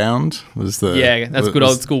Gunbound was the that's good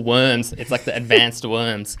old school Worms. It's like the advanced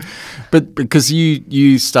Worms. But because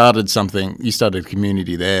you started a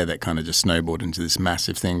community there that kind of just snowballed into this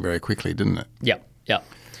massive thing very quickly, didn't it? Yep.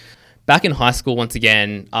 Back in high school, once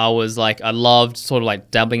again, I was like, I loved sort of like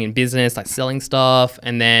dabbling in business, like selling stuff,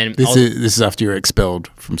 and then this is after you were expelled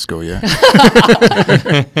from school, yeah.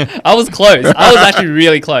 I was close. I was actually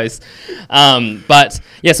really close. But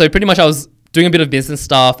yeah, so pretty much I was doing a bit of business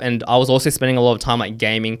stuff, and I was also spending a lot of time like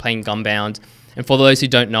gaming, playing Gunbound. And for those who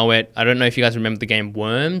don't know it, I don't know if you guys remember the game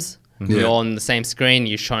Worms. Mm-hmm. You're on the same screen,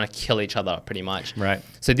 you're trying to kill each other pretty much. Right.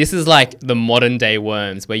 So this is like the modern day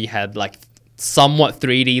Worms, where you had like somewhat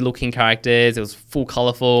 3D looking characters. It was full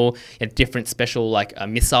colorful. You had different special like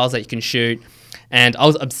missiles that you can shoot. And I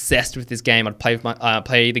was obsessed with this game. I'd play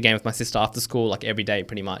the game with my sister after school like every day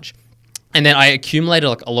pretty much. And then I accumulated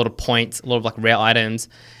like a lot of points, a lot of like rare items.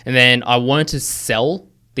 And then I wanted to sell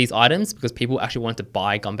these items because people actually wanted to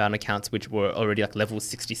buy Gunbound accounts, which were already like level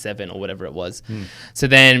 67 or whatever it was. So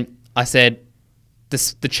then I said,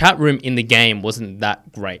 the chat room in the game wasn't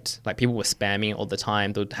that great. Like, people were spamming all the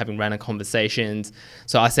time. They were having random conversations.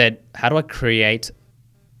 So I said, how do I create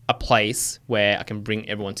a place where I can bring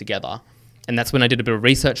everyone together? And that's when I did a bit of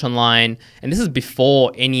research online. And this is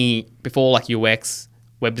before like UX,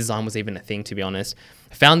 web design was even a thing, to be honest.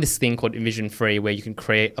 I found this thing called Envision Free where you can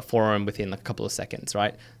create a forum within like a couple of seconds,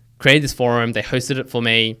 right? Created this forum. They hosted it for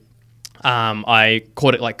me. I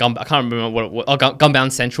called it like I can't remember what it was.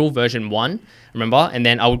 Gunbound Central version 1, remember? And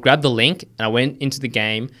then I would grab the link and I went into the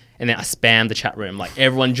game and then I spammed the chat room. Like,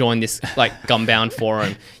 everyone joined this like Gunbound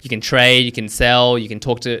forum. You can trade, you can sell, you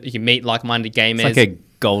can meet like-minded gamers. It's like a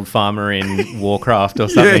gold farmer in Warcraft or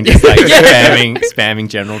something, just like spamming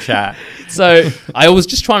general chat. So I was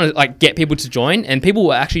just trying to like get people to join, and people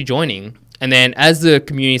were actually joining. And then as the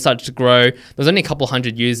community started to grow, there was only a couple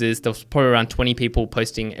hundred users. There was probably around 20 people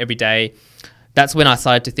posting every day. That's when I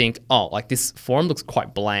started to think, like, this forum looks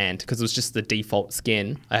quite bland, because it was just the default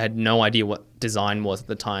skin. I had no idea what design was at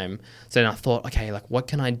the time. So then I thought, okay, like, what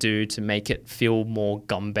can I do to make it feel more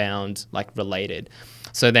Gunbound like related?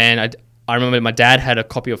 So then I remember my dad had a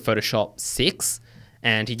copy of Photoshop 6,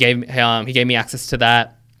 and he gave me access to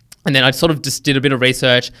that. And then I sort of just did a bit of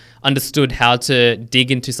research, understood how to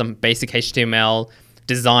dig into some basic HTML,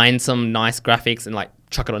 design some nice graphics, and like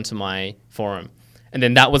chuck it onto my forum. And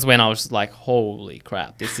then that was when I was like, holy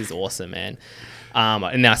crap, this is awesome, man.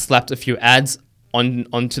 And then I slapped a few ads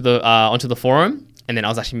onto the forum, and then I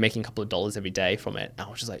was actually making a couple of dollars every day from it. And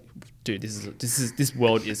I was just like, dude, this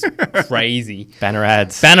world is crazy. Banner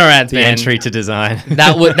ads, the man. Entry to design.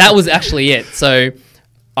 that was actually it. So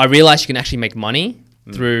I realized you can actually make money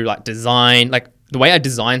through like design. Like, the way I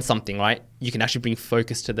design something, right, you can actually bring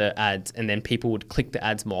focus to the ads, and then people would click the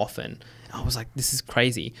ads more often. I was like, this is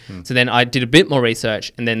crazy. So then I did a bit more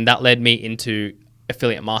research, and then that led me into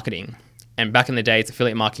affiliate marketing. And back in the days,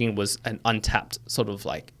 affiliate marketing was an untapped sort of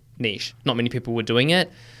like niche. Not many people were doing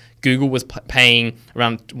it. Google was paying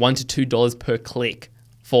around $1 to $2 per click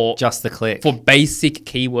for Just the click. for basic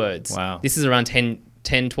keywords. Wow. This is around 10,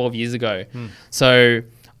 12 years ago. So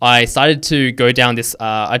I started to go down this,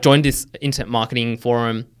 I joined this internet marketing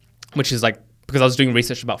forum, which is like, because I was doing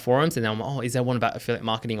research about forums, and then I'm like, oh, is there one about affiliate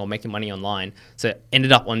marketing or making money online? So I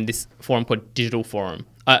ended up on this forum called Digital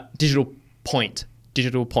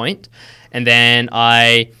Point. And then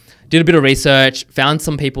I did a bit of research, found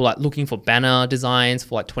some people like looking for banner designs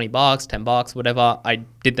for like $20, $10, whatever. I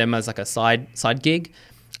did them as like a side gig.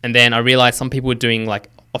 And then I realized some people were doing like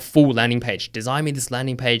a full landing page. Design me this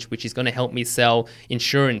landing page, which is going to help me sell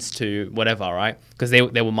insurance to whatever, right? Because they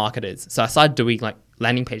were marketers. So I started doing like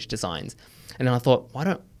landing page designs. And then I thought, why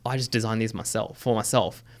don't I just design these for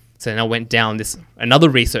myself? So then I went down another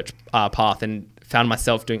research path and found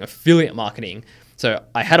myself doing affiliate marketing. So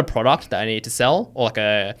I had a product that I needed to sell, or like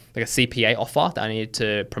a CPA offer that I needed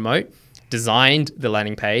to promote, designed the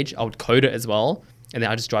landing page. I would code it as well. And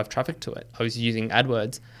then I just drive traffic to it. I was using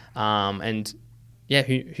AdWords. And yeah,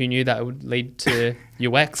 who knew that it would lead to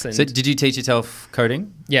UX? And So did you teach yourself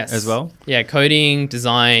coding? Yes. As well? Yeah, coding,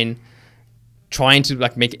 design, trying to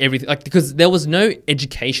like make everything, like, because there was no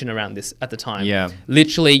education around this at the time. Yeah.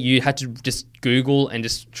 Literally, you had to just Google and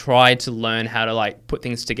just try to learn how to like put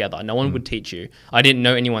things together. No one would teach you. I didn't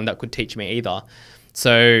know anyone that could teach me either.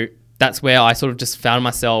 So that's where I sort of just found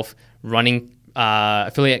myself running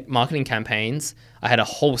affiliate marketing campaigns. I had a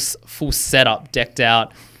whole full setup decked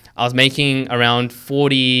out. I was making around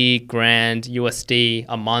 40 grand USD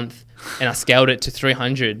a month, and I scaled it to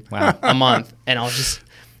 300 a month. And I was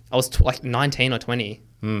like 19 or 20.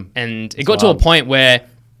 And it got to a point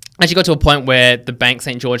where the bank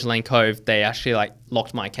St. George Lane Cove, they actually like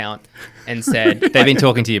locked my account and said, They've been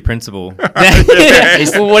talking to your principal.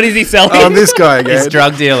 well, what is he selling? Oh, this guy again. This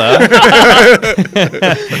drug dealer.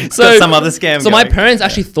 So some other scam So my going. parents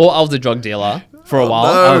actually thought I was a drug dealer for a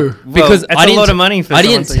while. no. Because Well, I that's a didn't, lot of money for I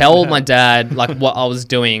someone didn't to- tell my dad like what I was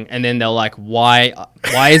doing, and then they're like, why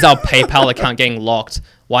is our PayPal account getting locked?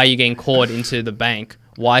 Why are you getting called into the bank?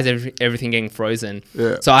 Why is everything getting frozen?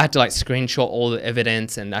 Yeah. So I had to like screenshot all the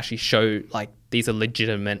evidence and actually show like these are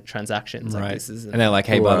legitimate transactions. Like, Right. this is And they're like,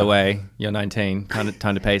 hey, by Wow. the way, you're 19.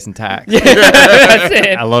 Time to pay some tax. that's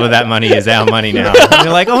it. A lot of that money is our money now. And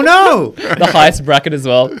you're like, oh no. The highest bracket as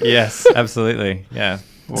well. Yes, absolutely. Yeah.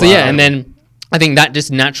 So yeah, and then I think that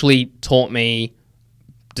just naturally taught me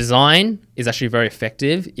design is actually very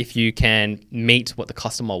effective if you can meet what the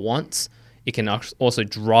customer wants. It can also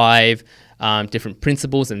drive different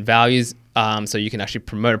principles and values. So you can actually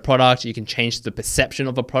promote a product. You can change the perception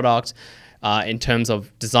of a product in terms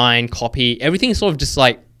of design, copy. Everything is sort of just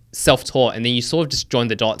like self-taught. And then you sort of just join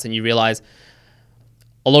the dots and you realize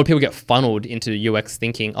a lot of people get funneled into UX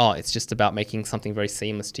thinking, oh, it's just about making something very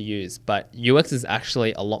seamless to use. But UX is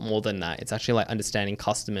actually a lot more than that. It's actually like understanding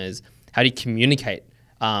customers. How do you communicate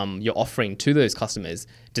your offering to those customers?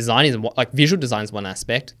 Design is like visual design is one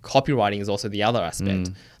aspect. Copywriting is also the other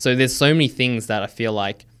aspect. So there's so many things that I feel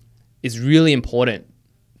like is really important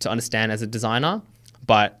to understand as a designer.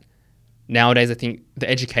 But nowadays, I think the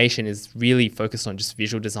education is really focused on just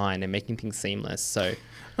visual design and making things seamless. So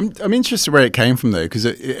I'm interested where it came from though, because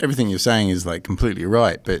everything you're saying is like completely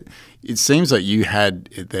right. But it seems like you had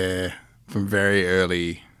it there from very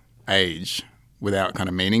early age without kind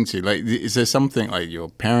of meaning to. Like, is there something like your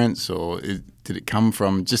parents, or did it come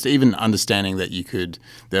from just even understanding that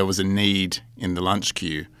there was a need in the lunch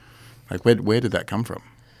queue? Like, where did that come from?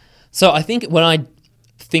 So I think when I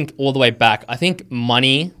think all the way back, I think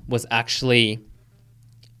money was actually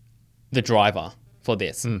the driver for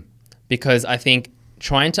this, because I think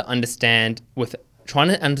trying to understand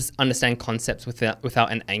concepts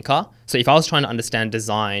without an anchor. So if I was trying to understand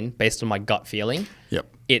design based on my gut feeling, Yep.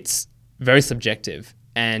 it's very subjective,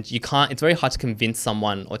 and it's very hard to convince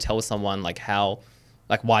someone or tell someone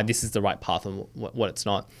why this is the right path and what it's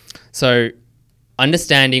not. So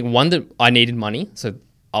understanding, one, that I needed money. So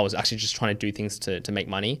I was actually just trying to do things to make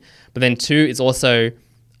money. But then two, it's also,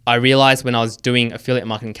 I realized when I was doing affiliate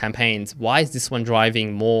marketing campaigns, why is this one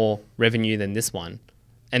driving more revenue than this one?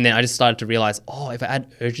 And then I just started to realize, if I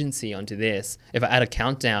add urgency onto this, if I add a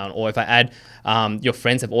countdown, or if I add, your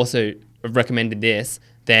friends have also recommended this,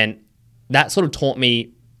 then that sort of taught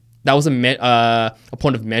me, that was a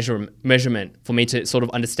point of measurement for me to sort of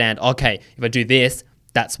understand, okay, if I do this,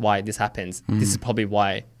 that's why this happens. This is probably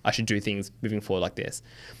why I should do things moving forward like this.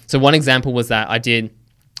 So one example was that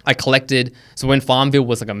I collected, so when Farmville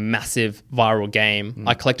was like a massive viral game,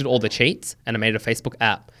 I collected all the cheats and I made a Facebook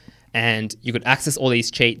app. And you could access all these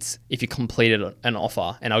cheats if you completed an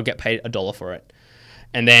offer, and I would get paid $1 for it.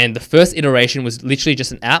 And then the first iteration was literally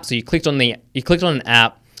just an app. So you clicked on an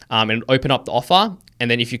app, and open up the offer.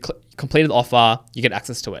 And then if you completed the offer, you get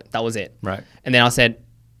access to it. That was it. Right. And then I said,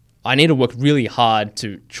 I need to work really hard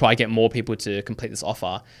to try get more people to complete this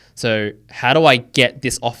offer. So how do I get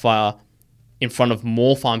this offer in front of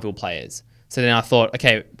more Farmville players? So then I thought,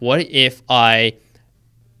 okay, what if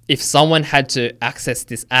someone had to access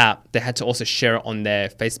this app, they had to also share it on their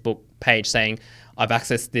Facebook page saying, I've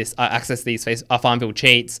accessed this, I accessed these Farmville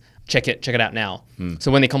cheats, check it out now.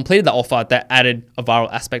 So when they completed the offer, that added a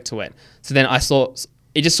viral aspect to it. So then I saw,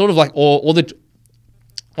 it just sort of like all the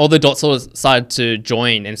dots sort of started to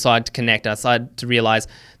join and started to connect. I started to realize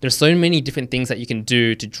there's so many different things that you can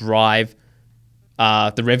do to drive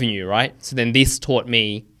the revenue, right? So then this taught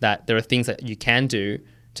me that there are things that you can do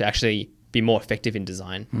to actually be more effective in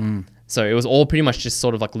design. So it was all pretty much just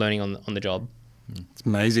sort of like learning on the job. It's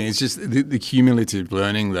amazing. It's just the cumulative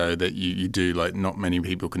learning, though, that you do, like not many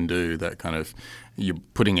people can do, that kind of, you're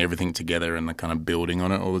putting everything together and the kind of building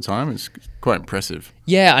on it all the time. It's quite impressive.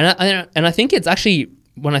 Yeah, and I think it's actually,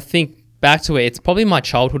 when I think back to it, it's probably my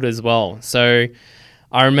childhood as well. So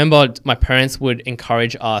I remember my parents would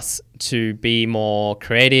encourage us to be more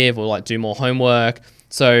creative or like do more homework.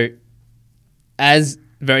 So as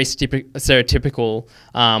very stereotypical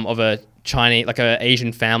of a Chinese, like a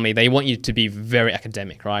Asian family, they want you to be very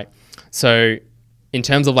academic, right? So in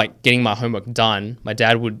terms of like getting my homework done, my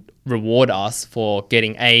dad would reward us for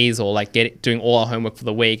getting A's or like doing all our homework for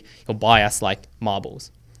the week. He'll buy us like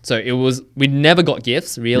marbles. So we never got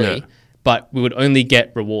gifts really, but we would only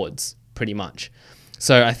get rewards pretty much.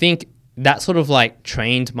 So I think that sort of like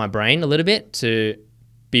trained my brain a little bit to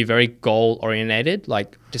be very goal oriented,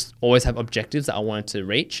 like just always have objectives that I wanted to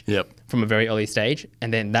reach from a very early stage.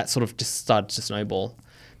 And then that sort of just started to snowball,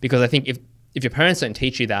 because I think if your parents don't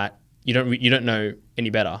teach you that, you don't know any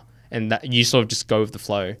better, and that you sort of just go with the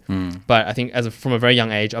flow. But I think from a very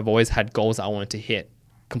young age, I've always had goals that I wanted to hit,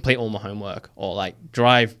 complete all my homework, or like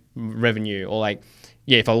drive revenue, or like,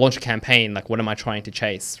 if I launch a campaign, like what am I trying to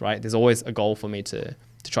chase, right? There's always a goal for me to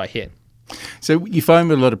try hit. So you find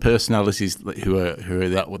with a lot of personalities who are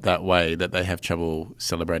that way, that they have trouble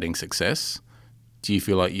celebrating success. Do you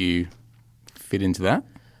feel like you fit into that?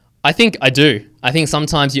 I think I do. I think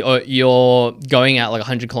sometimes you're going at like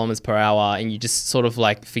 100 kilometers per hour and you just sort of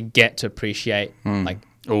like forget to appreciate like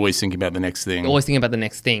always thinking about the next thing. Always thinking about the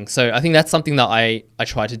next thing. So I think that's something that I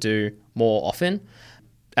try to do more often.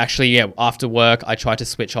 Actually, after work, I try to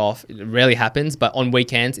switch off. It rarely happens, but on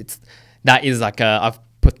weekends, I've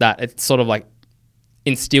put that, it's sort of like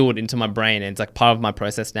instilled into my brain, and it's like part of my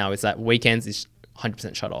process now is that weekends is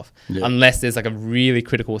 100% shut off. Unless there's like a really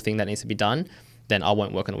critical thing that needs to be done, then I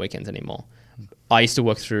won't work on the weekends anymore. I used to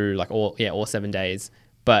work through like all 7 days,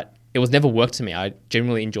 but it was never work to me. I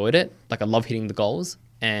genuinely enjoyed it. Like I love hitting the goals,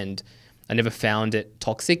 and I never found it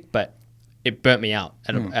toxic, but it burnt me out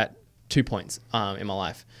at 2 points in my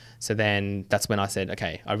life. So then that's when I said,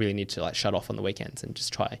 okay, I really need to like shut off on the weekends and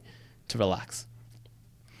just try to relax.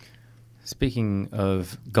 Speaking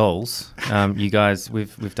of goals, you guys,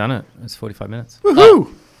 we've done it. It's 45 minutes. Woohoo!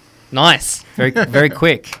 Oh, nice. Very very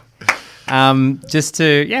quick. Just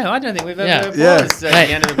to, I don't think we've ever paused at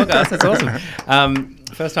the end of the podcast. That's awesome.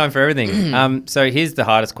 First time for everything. So here's the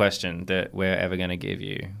hardest question that we're ever going to give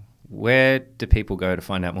you. Where do people go to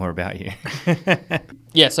find out more about you?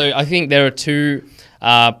 So I think there are two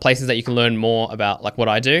places that you can learn more about like what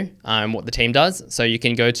I do and what the team does. So you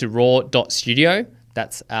can go to raw.studio.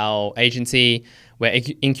 That's our agency. We're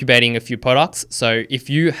incubating a few products. So if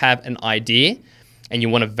you have an idea and you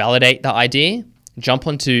want to validate the idea, jump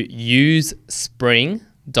onto usespring.io.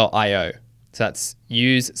 So that's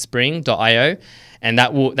usespring.io. And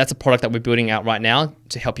that's a product that we're building out right now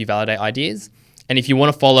to help you validate ideas. And if you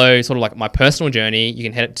want to follow sort of like my personal journey, you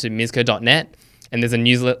can head to mizco.net, and there's a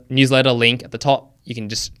newsletter link at the top. You can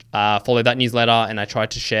just follow that newsletter, and I try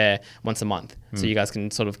to share once a month. So you guys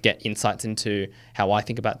can sort of get insights into how I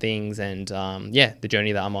think about things and, the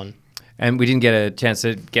journey that I'm on. And we didn't get a chance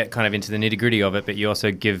to get kind of into the nitty-gritty of it, but you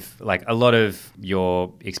also give like a lot of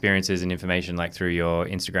your experiences and information like through your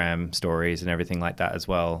Instagram stories and everything like that as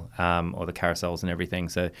well, or the carousels and everything.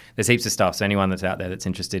 So there's heaps of stuff. So anyone that's out there that's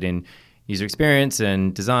interested in user experience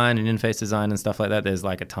and design and interface design and stuff like that, there's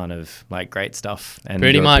like a ton of like great stuff and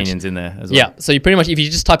pretty your much opinions in there as well. Yeah, so you pretty much, if you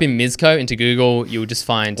just type in Mizco into Google, you'll just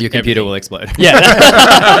find your computer will explode.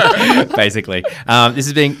 Yeah. Basically. This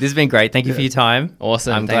has been great. Thank you for your time.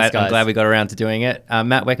 Awesome. I'm glad we got around to doing it.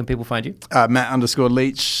 Matt, where can people find you?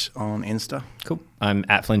 Matt_Leach on Insta. Cool. I'm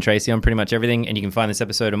at Flynn Tracy on pretty much everything, and you can find this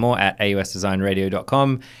episode and more at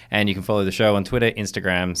ausdesignradio.com, and you can follow the show on Twitter,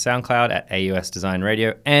 Instagram, SoundCloud at AUS Design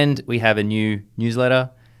Radio, and we have a new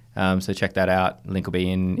newsletter So check that out. Link will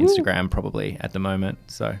be in Instagram probably at the moment.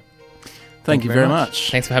 So Thank you very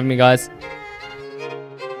much. Thanks for having me, guys.